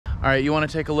All right, you want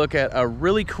to take a look at a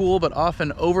really cool but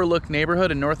often overlooked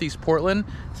neighborhood in Northeast Portland.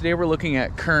 Today we're looking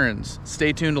at Kerns.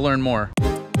 Stay tuned to learn more.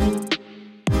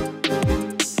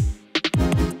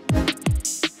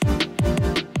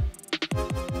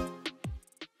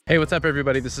 Hey, what's up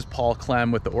everybody? This is Paul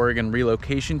Clem with the Oregon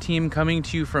Relocation Team coming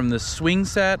to you from the swing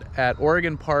set at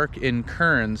Oregon Park in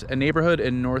Kerns, a neighborhood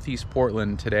in Northeast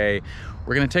Portland today.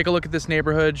 We're gonna take a look at this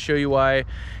neighborhood, show you why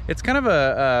it's kind of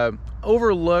a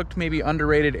overlooked, maybe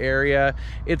underrated area.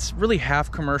 It's really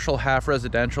half commercial, half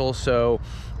residential, so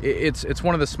it's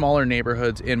one of the smaller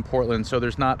neighborhoods in Portland, so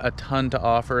there's not a ton to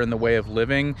offer in the way of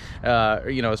living.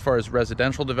 As far as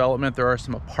residential development, there are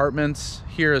some apartments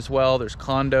here as well. There's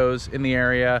condos in the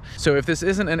area. So if this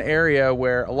isn't an area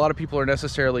where a lot of people are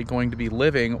necessarily going to be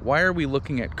living, why are we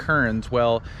looking at Kerns?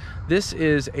 Well, this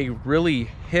is a really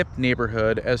hip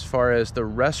neighborhood as far as the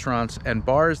restaurants and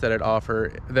bars that it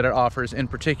offers in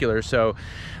particular. So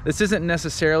this isn't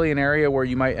necessarily an area where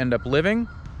you might end up living.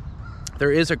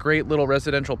 There is a great little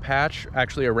residential patch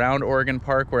actually around Oregon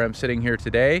Park where I'm sitting here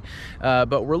today.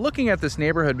 But we're looking at this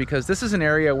neighborhood because this is an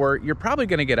area where you're probably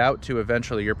going to get out to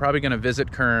eventually. You're probably going to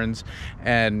visit Kerns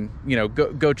and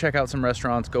go check out some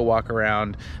restaurants, go walk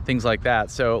around, things like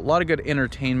that. So a lot of good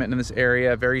entertainment in this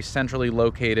area, very centrally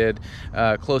located,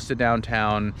 close to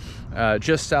downtown,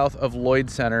 just south of Lloyd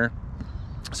Center.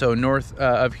 So north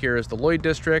of here is the Lloyd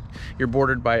District. You're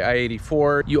bordered by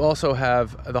I-84. You also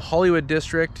have the Hollywood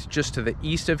District just to the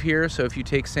east of here. So if you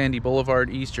take Sandy Boulevard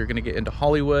east, you're gonna get into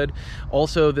Hollywood.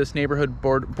 Also, this neighborhood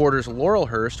borders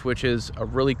Laurelhurst, which is a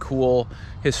really cool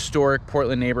historic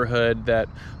Portland neighborhood that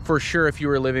for sure, if you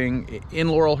were living in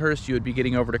Laurelhurst, you would be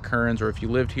getting over to Kerns, or if you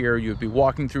lived here, you would be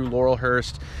walking through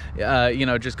Laurelhurst,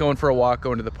 just going for a walk,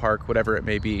 going to the park, whatever it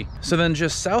may be. So then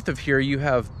just south of here, you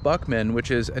have Buckman, which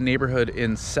is a neighborhood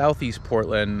in Southeast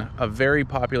Portland, a very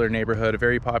popular neighborhood, a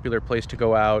very popular place to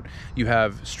go out. You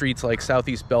have streets like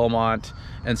Southeast Belmont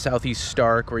and Southeast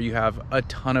Stark, where you have a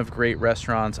ton of great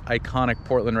restaurants, iconic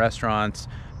Portland restaurants,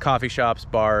 coffee shops,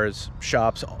 bars,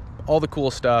 shops, all the cool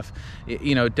stuff.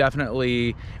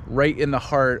 Definitely right in the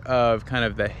heart of kind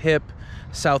of the hip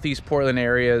Southeast Portland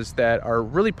areas that are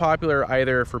really popular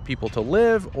either for people to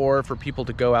live or for people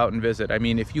to go out and visit. I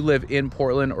mean, if you live in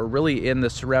Portland or really in the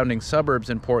surrounding suburbs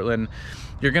in Portland,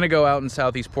 you're going to go out in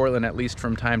Southeast Portland at least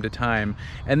from time to time.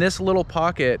 And this little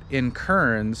pocket in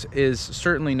Kerns is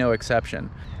certainly no exception.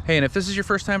 Hey, and if this is your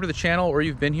first time to the channel or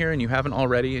you've been here and you haven't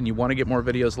already and you want to get more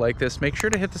videos like this, make sure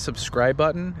to hit the subscribe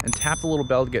button and tap the little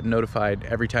bell to get notified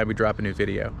every time we drop a new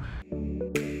video.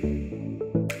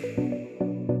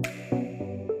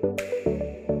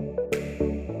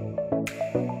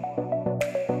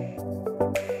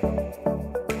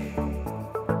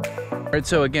 All right,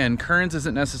 so again, Kerns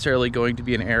isn't necessarily going to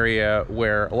be an area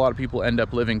where a lot of people end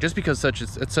up living just because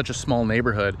it's such a small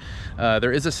neighborhood.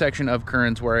 There is a section of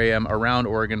Kerns where I am around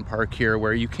Oregon Park here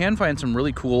where you can find some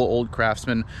really cool old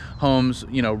craftsman homes,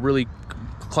 really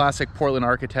classic Portland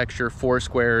architecture, four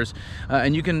squares,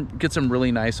 and you can get some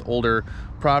really nice older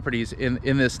properties in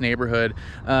this neighborhood,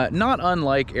 not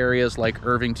unlike areas like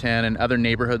Irvington and other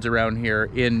neighborhoods around here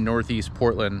in Northeast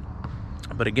Portland.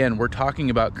 But again, we're talking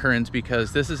about Kerns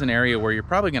because this is an area where you're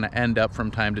probably going to end up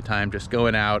from time to time just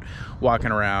going out,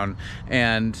 walking around.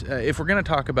 And if we're going to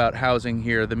talk about housing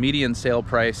here, the median sale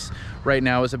price right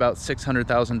now is about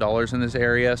 $600,000 in this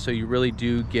area. So you really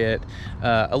do get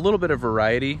a little bit of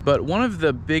variety. But one of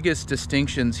the biggest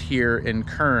distinctions here in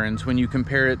Kerns, when you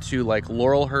compare it to like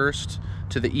Laurelhurst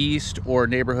to the east or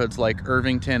neighborhoods like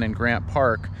Irvington and Grant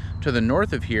Park to the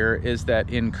north of here, is that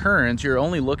in Kerns you're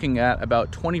only looking at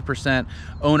about 20%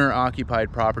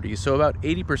 owner-occupied properties. So about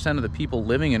 80% of the people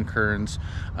living in Kerns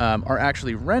are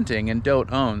actually renting and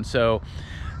don't own. So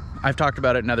I've talked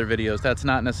about it in other videos. That's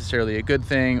not necessarily a good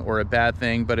thing or a bad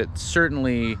thing, but it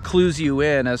certainly clues you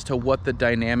in as to what the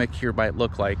dynamic here might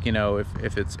look like.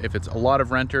 If it's a lot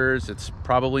of renters, it's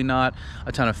probably not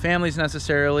a ton of families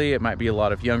necessarily. It might be a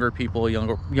lot of younger people,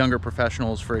 younger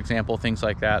professionals, for example, things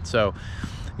like that. So,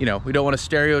 we don't want to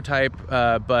stereotype,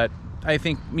 but I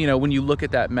think, when you look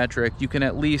at that metric, you can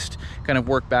at least kind of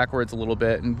work backwards a little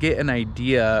bit and get an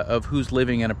idea of who's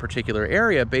living in a particular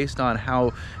area based on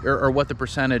how or what the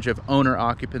percentage of owner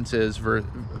occupants is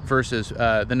versus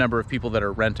the number of people that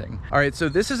are renting. All right, so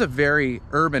this is a very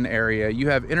urban area. You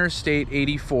have Interstate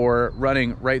 84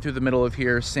 running right through the middle of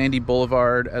here, Sandy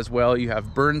Boulevard as well. You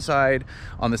have Burnside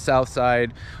on the south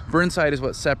side. Burnside is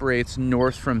what separates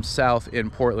north from south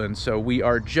in Portland. So we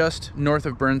are just north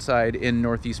of Burnside in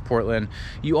Northeast Portland.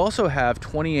 You also have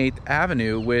 28th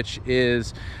Avenue, which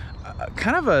is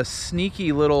kind of a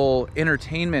sneaky little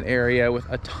entertainment area with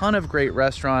a ton of great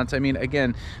restaurants. I mean,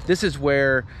 again, this is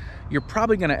where you're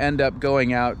probably going to end up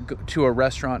going out to a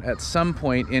restaurant at some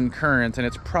point in Kerns, and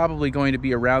it's probably going to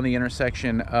be around the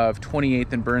intersection of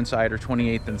 28th and Burnside or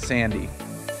 28th and Sandy.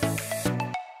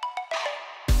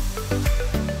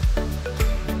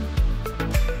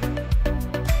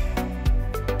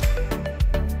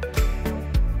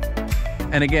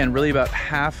 And again, really about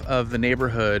half of the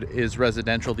neighborhood is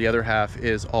residential. The other half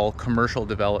is all commercial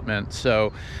development.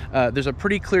 So there's a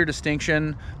pretty clear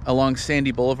distinction along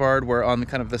Sandy Boulevard, where on the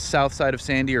kind of the south side of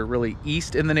Sandy, or really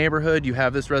east in the neighborhood, you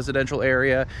have this residential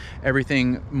area.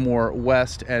 Everything more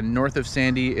west and north of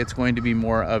Sandy, it's going to be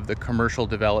more of the commercial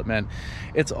development.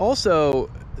 It's also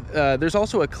there's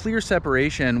also a clear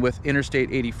separation with Interstate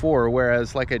 84,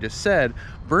 whereas, like I just said,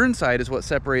 Burnside is what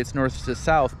separates north to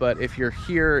south. But if you're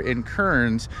here in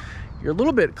Kerns, you're a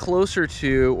little bit closer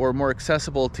to, or more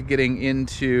accessible to, getting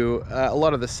into a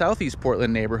lot of the southeast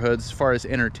Portland neighborhoods as far as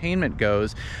entertainment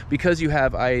goes, because you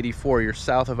have I-84. You're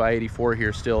south of I-84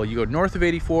 here still. You go north of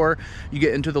 84, you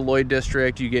get into the Lloyd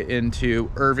District, you get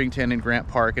into Irvington and Grant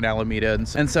Park and Alameda,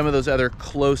 and some of those other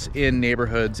close-in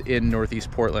neighborhoods in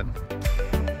northeast Portland.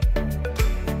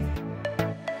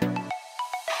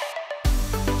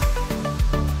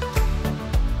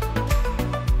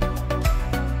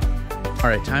 All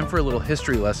right, time for a little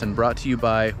history lesson brought to you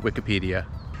by Wikipedia.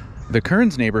 The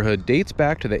Kerns neighborhood dates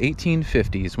back to the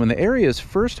 1850s, when the area's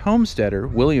first homesteader,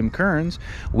 William Kerns,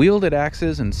 wielded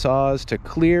axes and saws to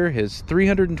clear his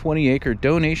 320-acre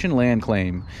donation land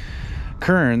claim.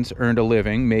 Kerns earned a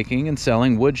living making and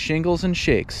selling wood shingles and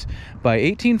shakes. By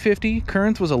 1850,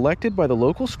 Kerns was elected by the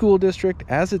local school district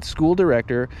as its school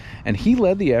director, and he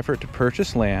led the effort to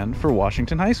purchase land for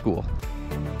Washington High School.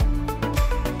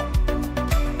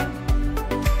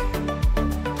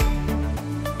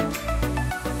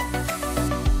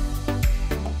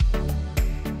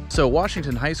 So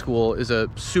Washington High School is a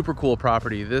super cool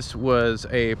property. This was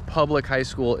a public high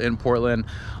school in Portland.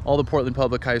 All the Portland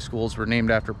public high schools were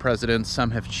named after presidents.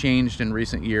 Some have changed in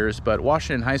recent years, but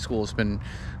Washington High School has been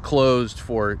closed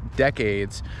for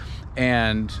decades.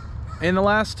 And in the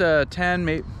last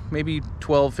 10, maybe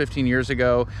 12, 15 years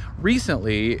ago,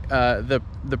 recently,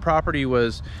 the property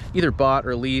was either bought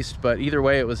or leased, but either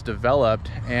way it was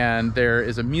developed, and there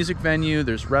is a music venue,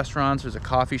 there's restaurants, there's a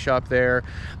coffee shop there,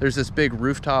 there's this big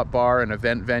rooftop bar and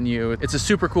event venue. It's a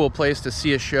super cool place to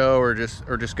see a show or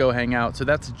just go hang out. So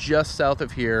that's just south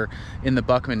of here in the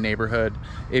Buckman neighborhood.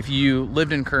 If you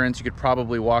lived in Kerns, you could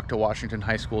probably walk to Washington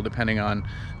High School depending on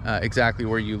exactly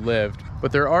where you lived.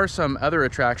 But there are some other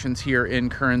attractions here in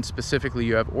Kerns specifically.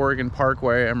 You have Oregon Park,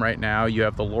 where I am right now. You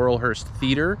have the Laurelhurst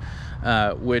Theater,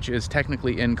 which is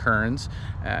technically in Kerns.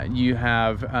 You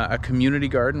have a community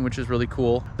garden, which is really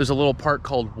cool. There's a little park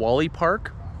called Wally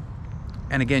Park.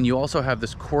 And again, you also have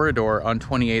this corridor on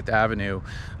 28th Avenue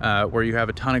where you have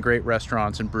a ton of great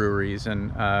restaurants and breweries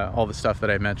and all the stuff that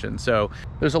I mentioned. So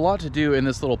there's a lot to do in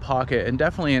this little pocket, and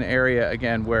definitely an area,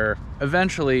 again, where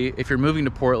eventually, if you're moving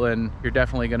to Portland, you're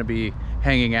definitely going to be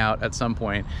hanging out at some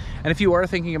point. And if you are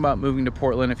thinking about moving to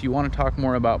Portland, if you want to talk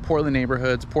more about Portland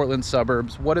neighborhoods, Portland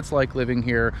suburbs, what it's like living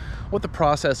here, what the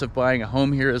process of buying a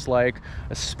home here is like,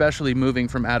 especially moving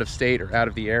from out of state or out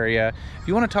of the area, if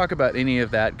you want to talk about any of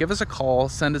that, give us a call,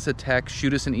 send us a text,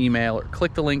 shoot us an email, or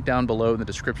click the link down below in the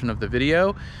description of the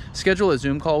video. Schedule a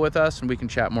Zoom call with us and we can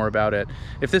chat more about it.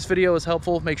 If this video is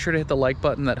helpful, make sure to hit the like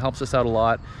button. That helps us out a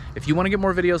lot. If you want to get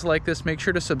more videos like this, make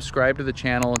sure to subscribe to the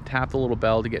channel and tap the little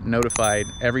bell to get notified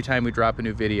every time we drop a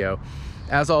new video.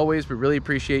 As always, we really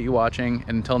appreciate you watching,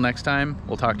 and until next time,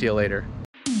 we'll talk to you later.